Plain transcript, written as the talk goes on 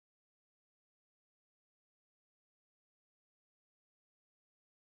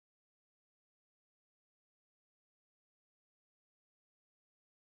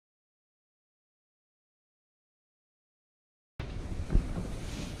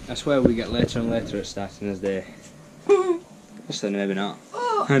I swear we get later and later at starting this day. Actually, maybe not.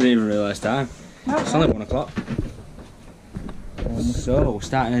 I didn't even realise time. It's only 1 o'clock. So, we're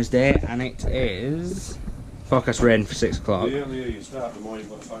starting this day, and it is forecast rain for 6 o'clock. The earlier you start, the more you've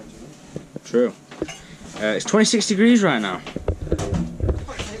got to find it. True. It's 26 degrees right now.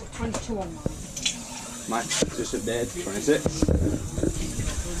 22 on mine. Mine just updated to 26.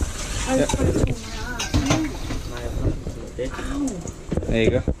 I was 22 on my There you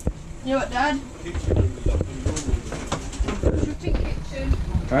go. You know what, Dad? Shooting kitchen.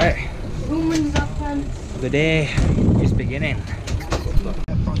 Right. Room windows open. The day is beginning.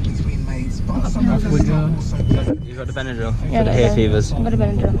 Off we go. You got the Benadryl? Yeah, for the hay fevers? I've got a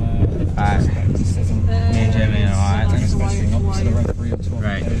Benadryl. Alright. Me and Jamie are alright.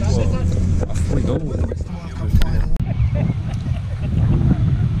 Right. Off we go.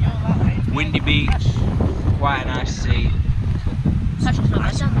 Windy beach. Quite a nice sea.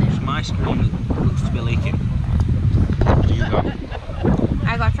 My screen looks to be leaking. What do you got?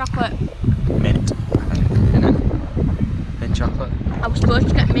 I got chocolate. Mint. Mint chocolate? I was supposed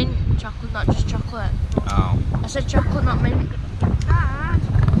to get mint chocolate, not just chocolate. Oh. I said chocolate, not mint. Dad!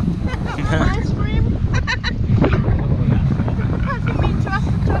 Ice cream! I didn't mean to ask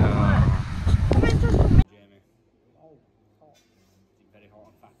for chocolate. I meant to ask for mint. Jamie. Oh, hot. Very hot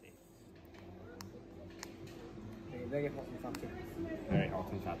and fatty. Very hot and fatty. Very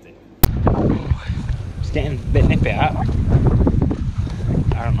hot and fatty. It's getting a bit nippy out.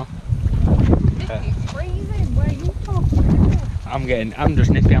 I don't know. It's freezing. Where are you talking? I'm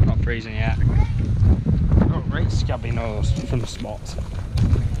just nippy, I'm not freezing yet. I've got a great scabby nose from the spots.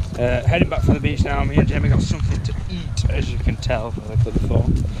 Heading back from the beach now. Me and Jamie got something to eat, as you can tell from the clip before.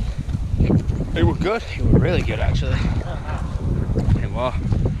 It was good. It was really good, actually. It was.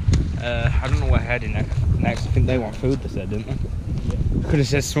 I don't know where we're heading next. I think they want food, they said, didn't they? Could have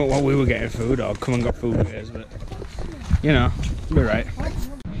said something while we were getting food, or come and got food with us, but you know, we're right.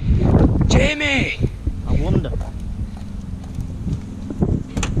 Jamie! I wonder.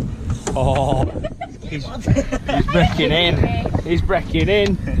 Oh, he's breaking in. He's breaking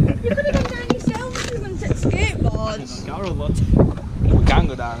in. You could have gone down yourself if you went at skateboards. Carol, what? We can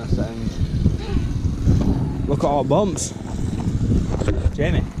go down a second. Look at all bumps.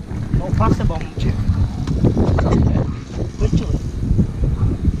 Jamie. Don't pass the bomb. Literally.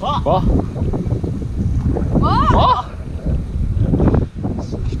 What? What? What? What?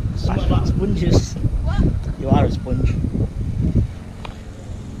 Something like sponges. What? You are a sponge.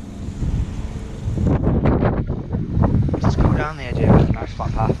 Let's go down there, Jamie. Nice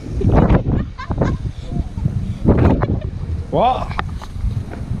flat path. What?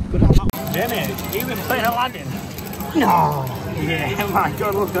 Good on that. Jamie, You been playing Aladdin? No. yeah, my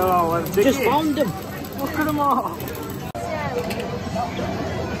God, look at all them tickets. Just found them. Look at them all.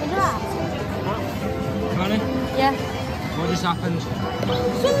 Connie, Yeah. what just happened?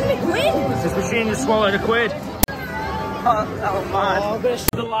 Something quid. This machine just swallowed a quid. Oh man. Oh, this is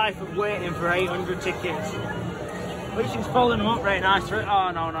the life of waiting for 800 tickets. At least she's folding them up right nice.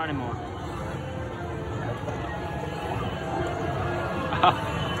 Oh no, not anymore.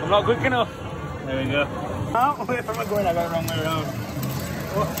 I'm not quick enough. There we go. Oh, where am I going? I got it wrong way around.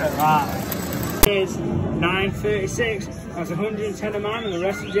 Look at that. It's 9:36. That's 110 of mine and the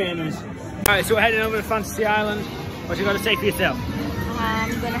rest of Jamie's. Alright, so we're heading over to Fantasy Island. What you got to say for yourself?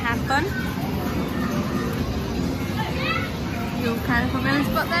 I'm gonna have fun. You kind of put me on the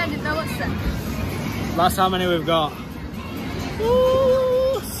spot there, I didn't know what to say. That's how many we've got.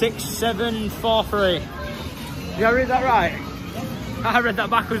 Ooh, 6, 7, 4, 3. Did I read that right? I read that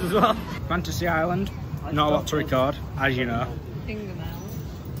backwards as well. Fantasy Island, not a lot to record, as you know.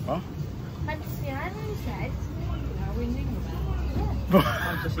 Ingoldmells. What? Fantasy Island said. Are we in Ingoldmells?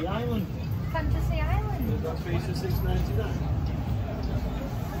 Fantasy Island. Fantasy Island. That's fees for £6.99.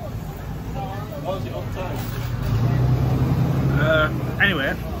 What was it on time?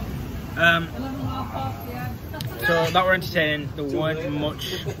 Anyway, so that were entertaining. There weren't much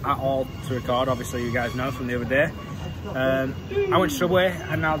at all to record, obviously you guys know from the other day. I went to Subway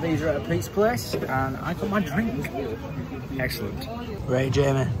and now these are at a pizza place and I got my drink. Excellent. Right,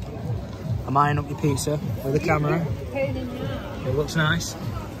 Jamie, I'm eyeing up your pizza with the camera. It looks nice.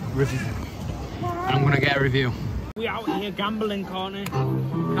 Review. I'm gonna get a review. We out here gambling, Courtney.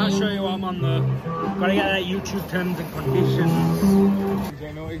 Can't show you what I'm on though. Gotta get that YouTube terms and conditions.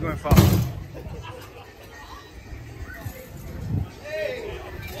 Jamie, what are you going for?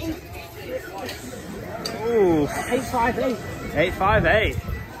 Ooh. 858. 858.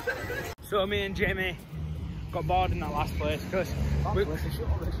 So me and Jamie got bored in that last place because that place is shut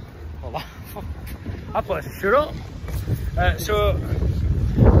up. So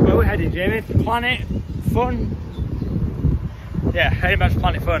we Where are we heading, Jamie? Planet Fun? Yeah, heading back to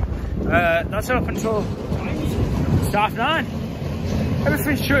Planet Fun. That's up until it's 9:30.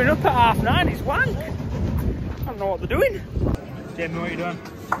 Everything's showing up at 9:30. It's wank. I don't know what they're doing. Jamie, what are you doing?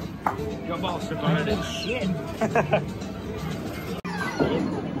 You got bottle stuff on it. Shit.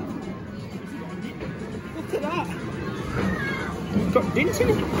 Look at that. It's got dents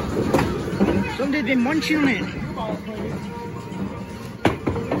in it. Somebody's been munching on it.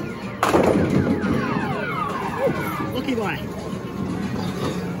 Lucky boy.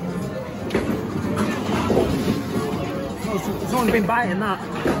 Someone's been biting that.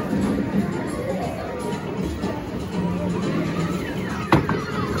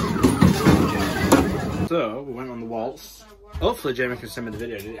 So, we went on the waltz. Hopefully Jamie can send me the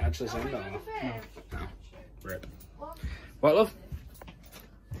video. Did it actually send it? No. Rip. What, love?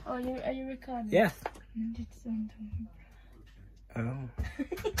 Oh, are you recording? Yeah. Oh.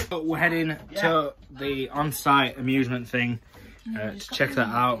 So we're heading to the on-site amusement thing to check that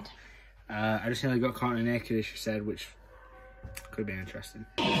out. I just nearly got caught in a naked, as she said, which could be interesting.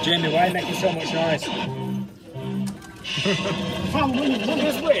 Jamie, why are you making so much noise?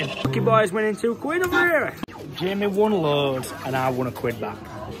 Lucky boy's winning £2 over here. Jamie won loads and I won £1 back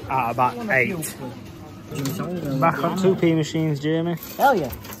out of about 8. Back on 2p machines, Jamie. Hell yeah.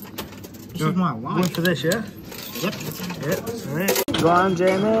 This is my life. One for this, yeah? Yep. Yep. Go on,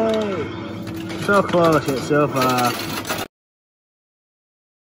 Jamie. So close, yet so far.